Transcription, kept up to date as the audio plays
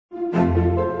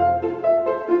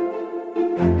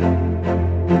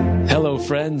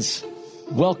friends.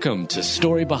 Welcome to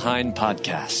Story Behind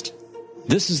Podcast.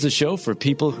 This is the show for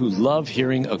people who love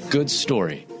hearing a good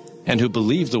story and who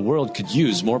believe the world could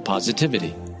use more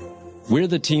positivity. We're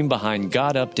the team behind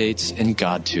God Updates and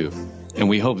God Too, and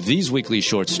we hope these weekly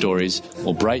short stories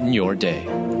will brighten your day.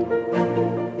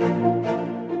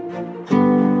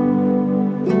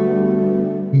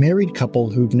 A married couple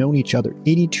who've known each other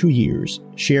 82 years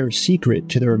share a secret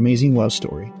to their amazing love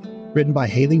story. Written by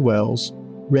Haley Wells,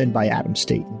 read by Adam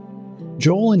Staten.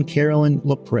 Joel and Carolyn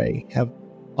LaPree have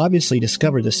obviously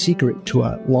discovered the secret to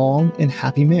a long and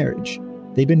happy marriage.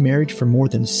 They've been married for more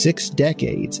than 6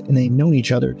 decades, and they've known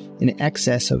each other in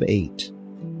excess of 8.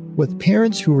 With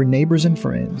parents who were neighbors and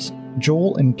friends,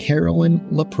 Joel and Carolyn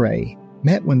LaPree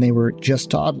met when they were just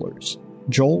toddlers.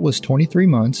 Joel was 23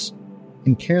 months,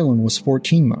 and Carolyn was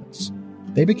 14 months.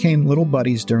 They became little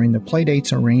buddies during the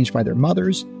playdates arranged by their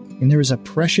mothers, and there is a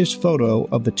precious photo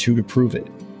of the two to prove it.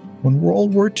 When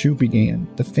World War II began,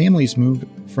 the families moved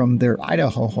from their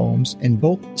Idaho homes and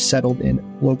both settled in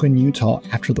Logan, Utah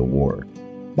after the war.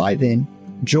 By then,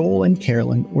 Joel and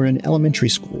Carolyn were in elementary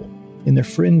school, and their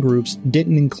friend groups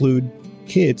didn't include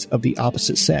kids of the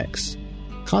opposite sex.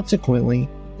 Consequently,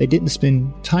 they didn't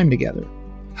spend time together.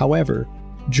 However,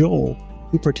 Joel,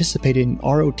 who participated in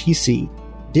ROTC,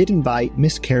 did invite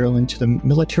Miss Carolyn to the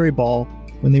military ball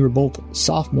when they were both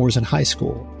sophomores in high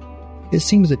school. It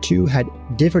seems the two had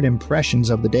different impressions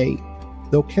of the date.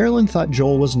 Though Carolyn thought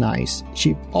Joel was nice,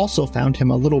 she also found him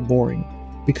a little boring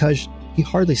because he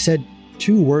hardly said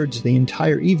 2 words the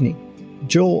entire evening.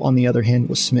 Joel, on the other hand,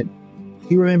 was smitten.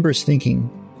 He remembers thinking,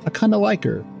 I kind of like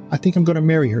her. I think I'm going to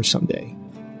marry her someday.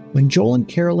 When Joel and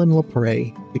Carolyn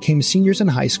LaPree became seniors in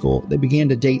high school, they began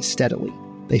to date steadily.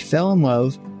 They fell in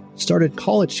love, started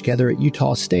college together at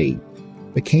Utah State,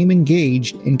 became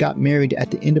engaged, and got married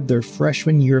at the end of their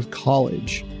freshman year of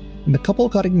college. When the couple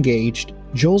got engaged,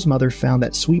 Joel's mother found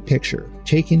that sweet picture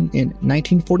taken in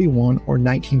 1941 or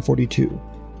 1942,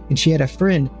 and she had a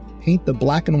friend paint the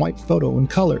black and white photo in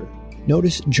color.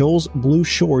 Notice Joel's blue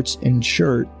shorts and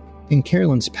shirt and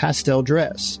Carolyn's pastel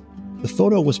dress. The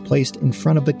photo was placed in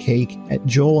front of the cake at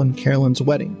Joel and Carolyn's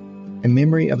wedding, a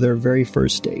memory of their very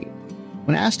first date.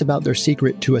 When asked about their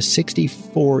secret to a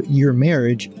 64-year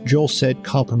marriage, Joel said,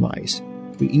 compromise.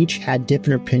 We each had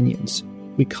different opinions.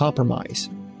 We compromise.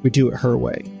 We do it her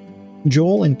way.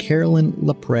 Joel and Carolyn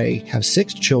LaPree have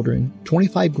 6 children,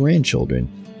 25 grandchildren,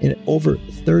 and over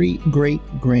 30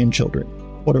 great-grandchildren.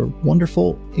 What a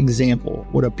wonderful example.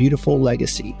 What a beautiful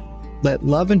legacy. Let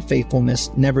love and faithfulness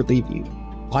never leave you.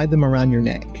 Tie them around your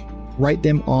neck. Write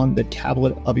them on the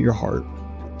tablet of your heart.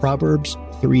 Proverbs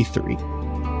 3:3.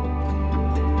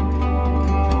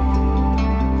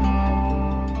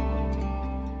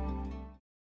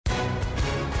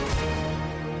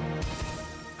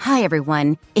 Hi,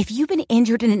 everyone. If you've been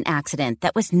injured in an accident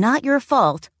that was not your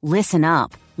fault, listen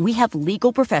up. We have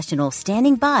legal professionals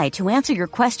standing by to answer your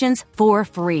questions for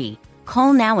free.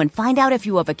 Call now and find out if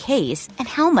you have a case and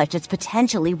how much it's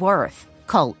potentially worth.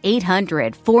 Call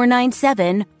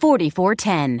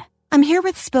 800-497-4410. I'm here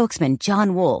with spokesman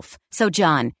John Wolf. So,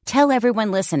 John, tell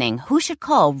everyone listening who should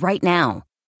call right now.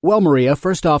 Well, Maria,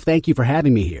 first off, thank you for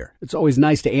having me here. It's always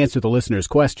nice to answer the listeners'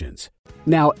 questions.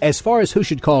 Now, as far as who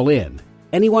should call in,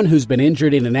 anyone who's been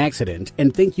injured in an accident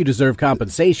and think you deserve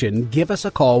compensation, give us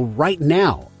a call right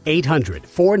now.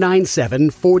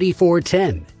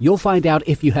 800-497-4410. You'll find out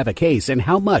if you have a case and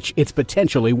how much it's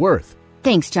potentially worth.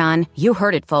 Thanks, John. You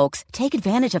heard it, folks. Take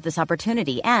advantage of this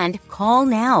opportunity and call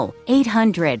now.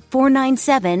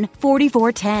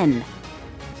 800-497-4410.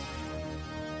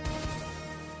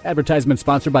 Advertisement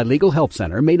sponsored by Legal Help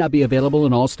Center. May not be available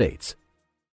in all states.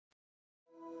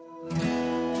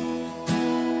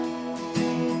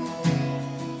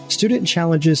 Student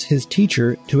challenges his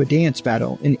teacher to a dance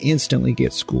battle and instantly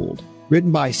gets schooled.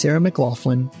 Written by Sarah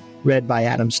McLaughlin, read by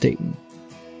Adam Staten.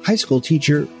 High school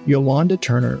teacher Yolanda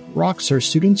Turner rocks her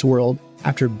student's world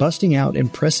after busting out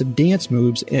impressive dance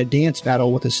moves in a dance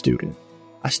battle with a student.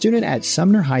 A student at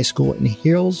Sumner High School in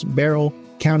Hillsborough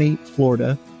County,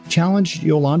 Florida, challenged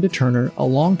Yolanda Turner, a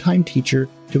longtime teacher,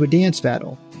 to a dance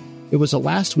battle. It was the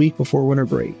last week before winter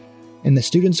break, and the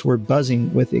students were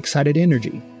buzzing with excited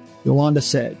energy. Yolanda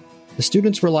said, the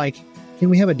students were like, can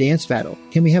we have a dance battle?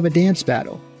 Can we have a dance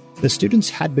battle? The students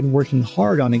had been working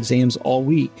hard on exams all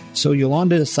week, so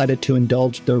Yolanda decided to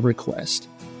indulge their request.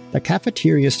 The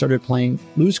cafeteria started playing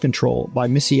Lose Control by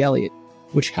Missy Elliott,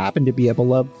 which happened to be a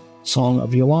beloved song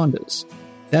of Yolanda's.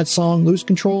 That song, Lose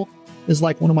Control, is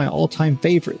like one of my all-time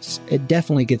favorites. It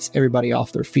definitely gets everybody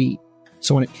off their feet.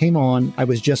 So when it came on, I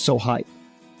was just so hyped.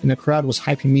 And the crowd was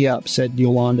hyping me up, said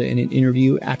Yolanda in an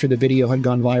interview after the video had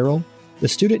gone viral. the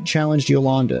student challenged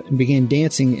Yolanda and began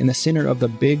dancing in the center of the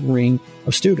big ring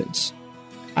of students.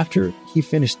 After he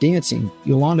finished dancing,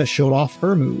 Yolanda showed off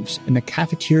her moves, and the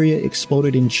cafeteria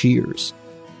exploded in cheers.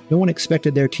 No one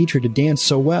expected their teacher to dance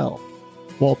so well.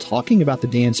 While talking about the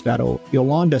dance battle,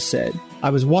 Yolanda said, "I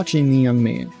was watching the young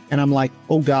man, and I'm like,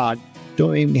 oh God,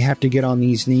 don't make me have to get on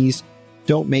these knees.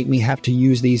 Don't make me have to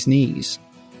use these knees."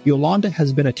 Yolanda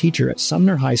has been a teacher at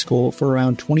Sumner High School for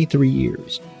around 23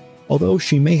 years. Although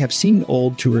she may have seemed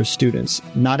old to her students,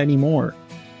 not anymore.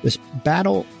 This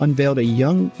battle unveiled a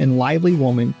young and lively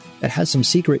woman that has some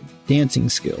secret dancing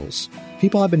skills.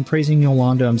 People have been praising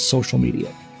Yolanda on social media,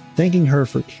 thanking her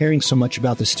for caring so much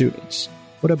about the students.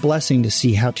 What a blessing to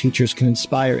see how teachers can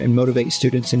inspire and motivate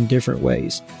students in different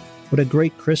ways. What a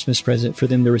great Christmas present for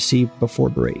them to receive before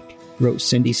break, wrote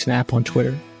Cindy Snap on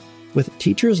Twitter. With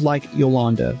teachers like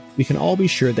Yolanda, we can all be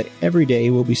sure that every day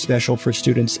will be special for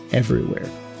students everywhere.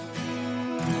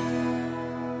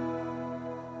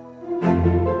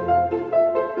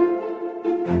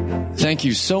 Thank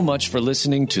you so much for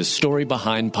listening to Story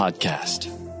Behind Podcast.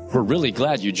 We're really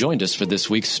glad you joined us for this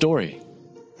week's story.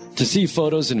 To see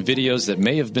photos and videos that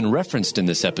may have been referenced in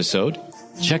this episode,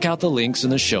 check out the links in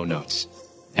the show notes.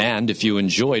 And if you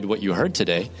enjoyed what you heard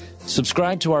today,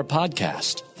 subscribe to our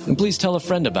podcast, and please tell a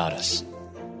friend about us.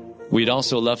 We'd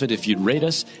also love it if you'd rate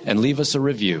us and leave us a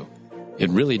review.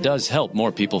 It really does help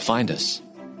more people find us.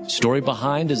 Story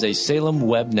Behind is a Salem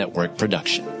Web Network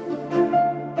production.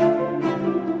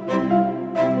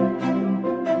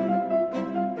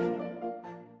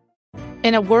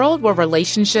 In a world where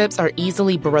relationships are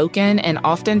easily broken and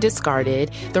often discarded,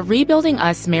 the Rebuilding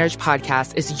Us Marriage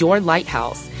podcast is your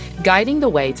lighthouse, guiding the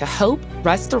way to hope,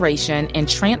 restoration, and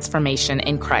transformation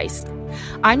in Christ.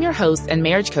 I'm your host and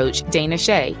marriage coach, Dana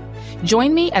Shea.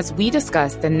 Join me as we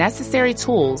discuss the necessary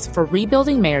tools for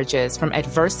rebuilding marriages from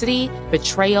adversity,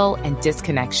 betrayal, and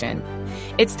disconnection.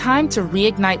 It's time to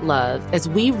reignite love as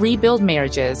we rebuild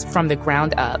marriages from the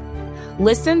ground up.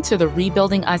 Listen to the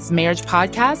Rebuilding Us Marriage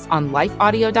podcast on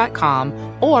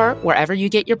lifeaudio.com or wherever you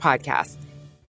get your podcasts.